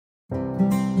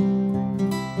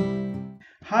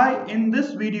Hi, in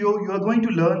this video you are going to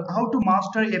learn how to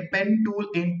master a pen tool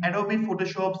in Adobe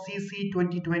Photoshop CC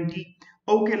 2020.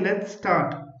 Okay, let's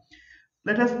start.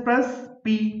 Let us press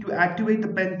P to activate the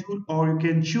pen tool, or you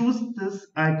can choose this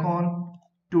icon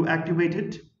to activate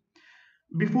it.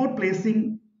 Before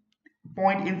placing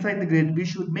point inside the grid, we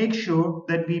should make sure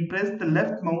that we press the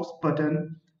left mouse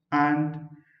button and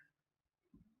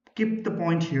keep the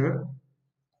point here.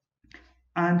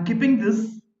 And keeping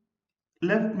this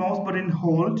left mouse button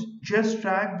hold, just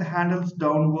drag the handles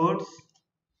downwards.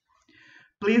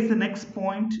 Place the next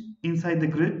point inside the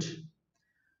grid.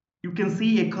 You can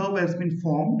see a curve has been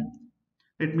formed.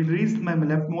 Let me release my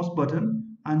left mouse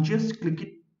button and just click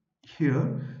it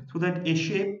here so that a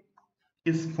shape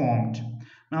is formed.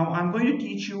 Now I'm going to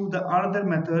teach you the other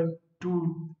method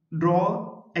to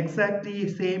draw exactly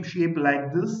the same shape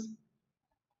like this.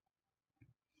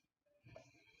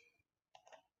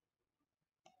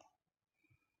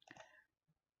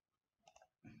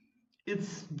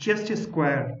 It's just a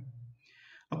square.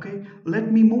 Okay,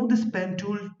 let me move this pen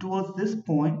tool towards this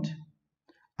point,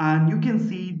 and you can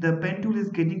see the pen tool is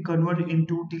getting converted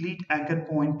into delete anchor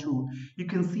point tool. You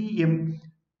can see a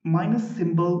minus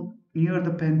symbol near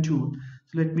the pen tool.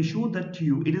 So let me show that to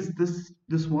you. It is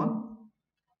this one.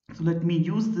 So let me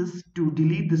use this to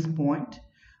delete this point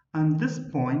and this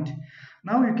point.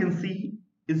 Now you can see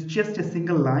it's just a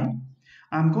single line.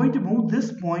 I'm going to move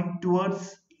this point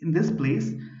towards in this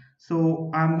place. So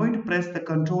I'm going to press the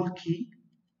control key.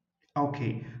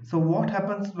 Okay, so what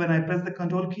happens when I press the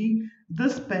control key?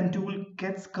 This pen tool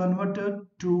gets converted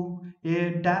to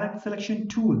a direct selection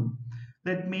tool.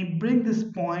 Let me bring this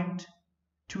point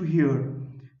to here.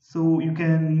 So you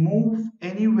can move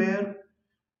anywhere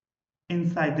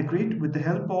inside the grid with the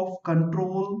help of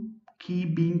control key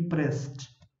being pressed.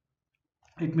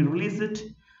 Let me release it.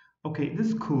 Okay, this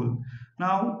is cool.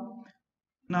 Now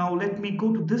let me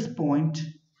go to this point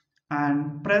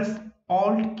and press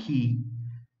Alt key.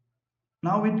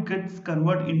 Now it gets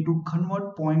converted into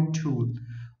convert point tool.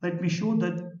 Let me show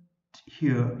that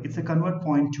here. It's a convert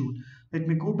point tool. Let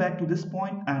me go back to this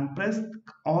point and press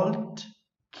Alt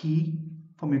key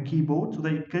from your keyboard so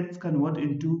that it gets converted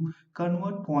into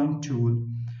convert point tool.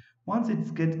 Once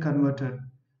it gets converted,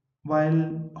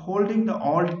 while holding the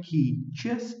Alt key,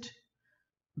 just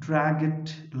drag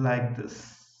it like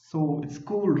this. So it's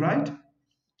cool, right?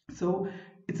 So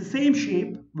it's the same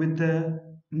shape with the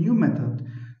new method.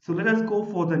 So let us go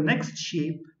for the next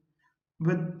shape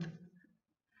with,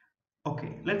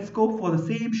 okay, let's go for the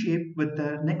same shape with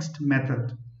the next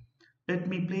method. Let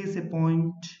me place a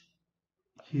point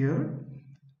here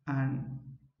and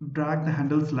drag the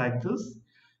handles like this.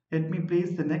 Let me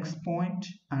place the next point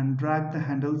and drag the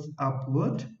handles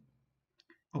upward.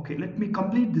 Okay, let me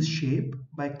complete this shape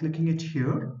by clicking it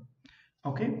here.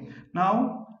 Okay,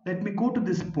 now let me go to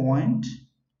this point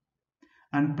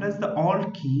and press the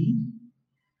Alt key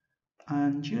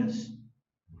and just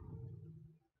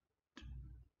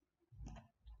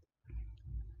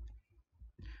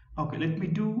okay, let me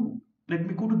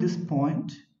go to this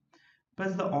point,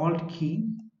 press the Alt key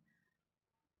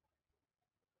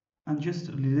and just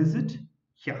release it.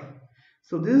 Yeah,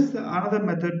 so this is another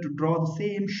method to draw the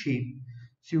same shape.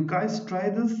 So you guys try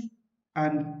this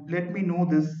and let me know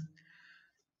this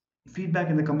feedback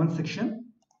in the comment section.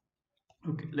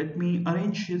 Okay, let me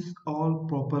arrange this all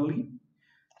properly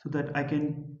so that I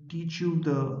can teach you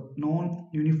the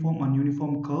non-uniform and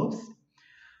uniform curves.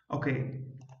 Okay,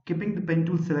 keeping the pen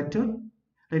tool selected,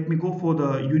 let me go for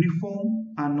the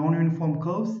uniform and non-uniform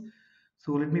curves.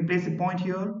 So let me place a point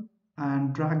here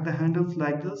and drag the handles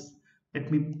like this.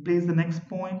 Let me place the next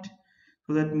point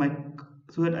so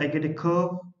that I get a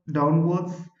curve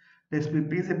downwards. Let me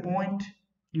place a point.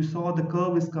 You saw the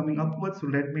curve is coming upwards, so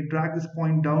let me drag this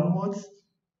point downwards.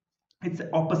 It's the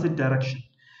opposite direction.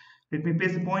 Let me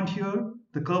place a point here.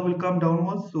 The curve will come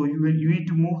downwards, so you need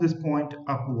to move this point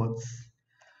upwards.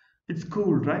 It's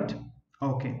cool, right?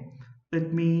 Okay,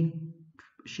 let me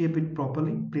shape it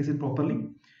properly, place it properly.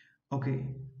 Okay,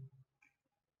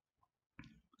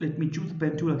 let me choose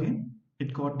pen tool again.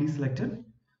 It got deselected.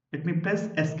 Let me press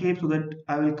escape so that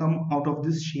I will come out of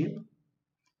this shape.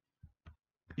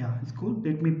 Yeah, it's cool.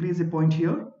 Let me place a point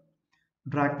here,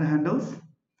 drag the handles.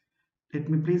 Let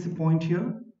me place a point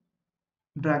here,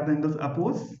 drag the handles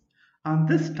upwards. And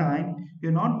this time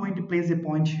you're not going to place a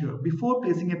point here. Before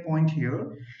placing a point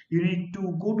here, you need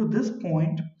to go to this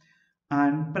point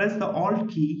and press the Alt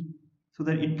key so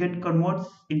that it converts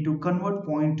into convert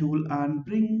point tool and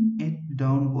bring it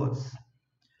downwards.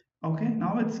 Okay,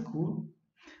 now it's cool.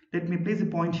 Let me place a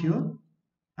point here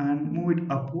and move it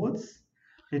upwards.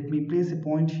 Let me place a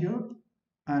point here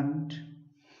And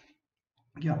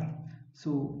yeah,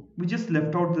 so we just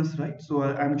left out this, right? So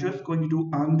I'm just going to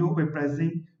undo by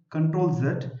pressing Ctrl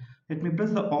Z. Let me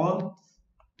press the Alt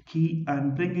key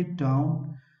and bring it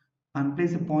down and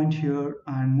place a point here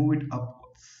and move it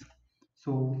upwards.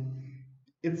 So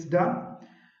it's done.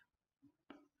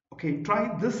 Okay,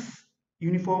 try this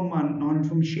uniform and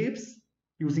non-uniform shapes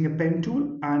using a pen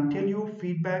tool and tell your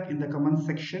feedback in the comment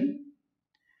section.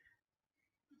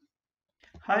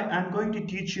 Hi, I'm going to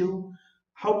teach you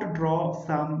how to draw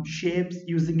some shapes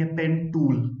using a pen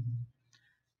tool.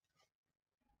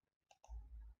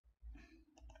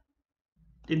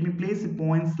 Let me place the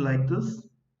points like this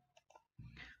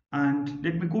and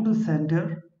let me go to the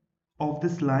center of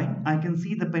this line. I can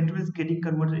see the pen tool is getting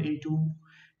converted into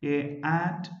a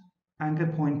add anchor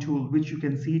point tool, which you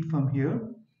can see it from here.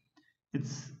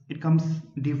 It comes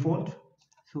default,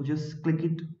 so just click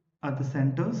it at the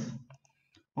centers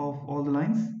of all the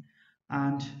lines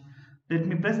and let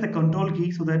me press the Ctrl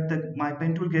key so that my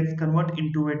pen tool gets converted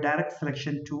into a direct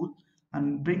selection tool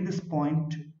and bring this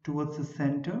point towards the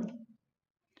center.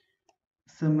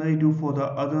 Similarly do for the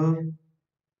other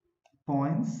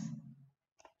points.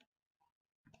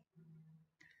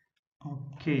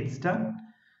 Okay, it's done.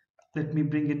 Let me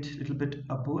bring it a little bit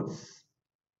upwards.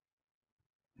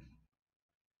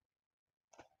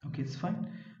 Okay, it's fine.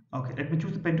 Okay, let me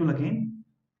choose the pen tool again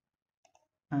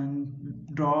and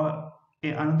draw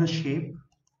another shape.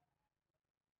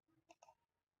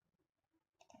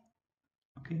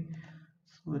 Okay,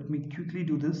 so let me quickly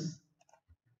do this.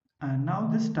 And now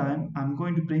this time I'm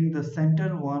going to bring the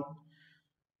center one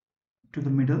to the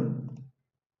middle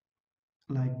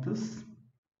like this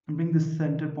and bring this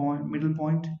center point, middle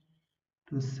point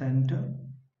to the center,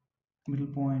 middle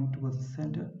point towards the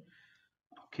center.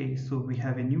 Okay, so we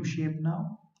have a new shape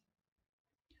now.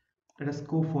 Let us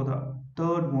go for the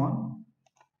third one.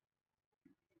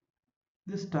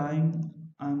 This time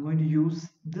I'm going to use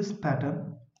this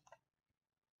pattern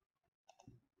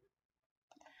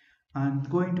and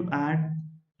going to add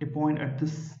a point at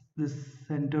this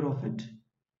center of it,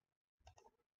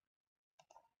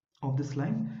 of this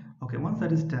line. Okay, once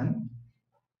that is done,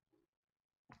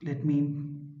 let me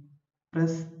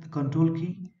press the Ctrl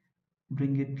key,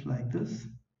 bring it like this.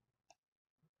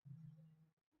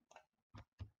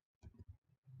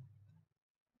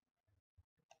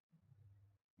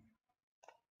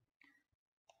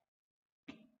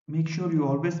 Make sure you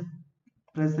always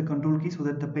press the Ctrl key so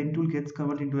that the pen tool gets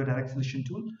converted into a direct selection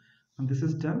tool. And this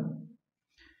is done.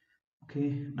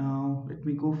 Okay, now let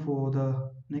me go for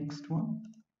the next one.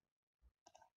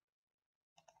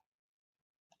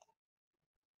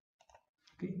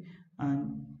 Okay,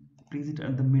 and place it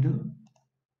at the middle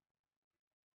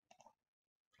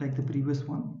like the previous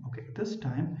one. Okay, this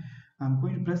time I'm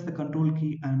going to press the Ctrl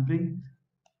key and bring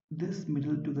this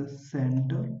middle to the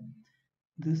center,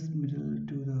 this middle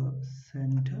to the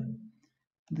center,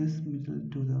 this middle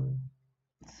to the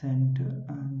center,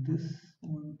 and this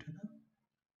one to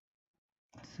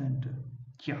the center.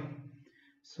 Yeah,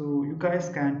 so you guys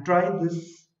can try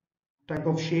this type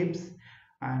of shapes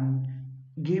and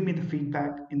give me the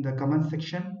feedback in the comment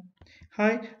section.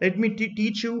 Hi, let me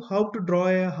teach you how to draw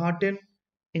a hearten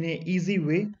in an easy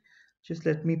way. Just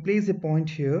let me place a point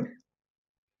here,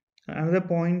 another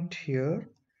point here,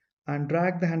 and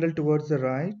drag the handle towards the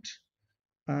right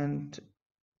and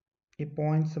a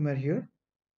point somewhere here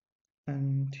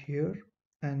and here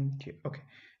and here. Okay,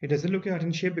 it doesn't look like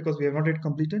in shape because we have not yet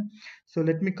completed. So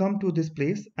let me come to this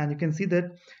place and you can see that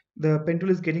the pen tool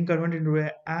is getting converted into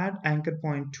a add anchor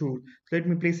point tool. So let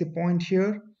me place a point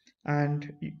here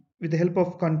and with the help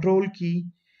of Control key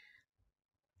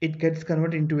it gets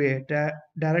converted into a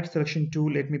direct selection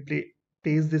tool. Let me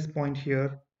place this point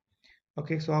here.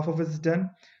 Okay, so half of it is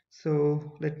done.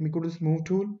 So let me go to this move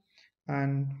tool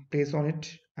and place on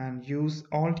it and use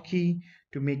Alt key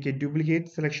to make a duplicate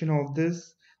selection of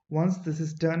this. Once this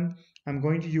is done, I'm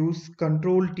going to use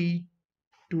Control T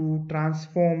to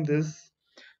transform this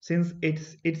since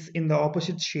it's in the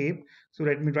opposite shape. So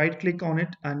let me right click on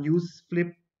it and use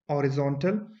flip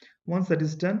horizontal. Once that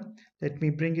is done, let me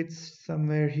bring it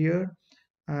somewhere here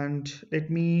and let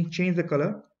me change the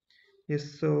color.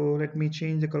 Yes, so let me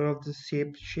change the color of this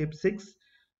shape 6.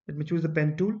 Let me choose the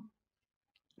pen tool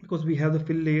because we have the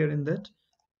fill layer in that.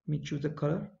 Let me choose the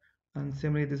color and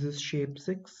similarly this is shape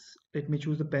 6. Let me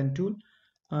choose the pen tool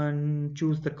and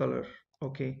choose the color.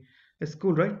 Okay, it's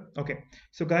cool, right? Okay,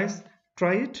 so guys,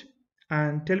 try it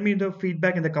and tell me the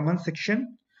feedback in the comment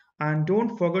section and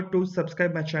don't forget to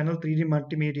subscribe my channel 3D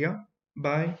Multimedia.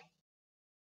 Bye.